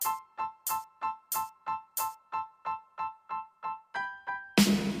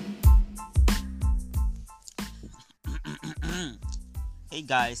Hey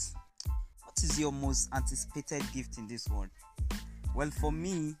guys, what is your most anticipated gift in this world? Well, for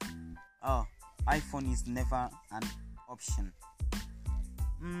me, uh, iPhone is never an option.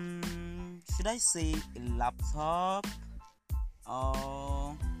 Should I say a laptop?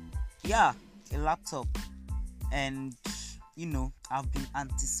 Uh, yeah, a laptop. And I've been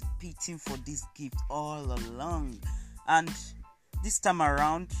anticipating for this gift all along. And this time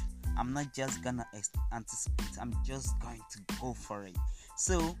around, I'm not just gonna anticipate, I'm just going to go for it.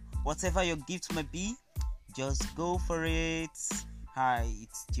 So, whatever your gift may be, just go for it. Hi,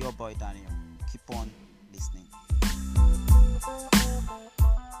 it's your boy Daniel. Keep on listening.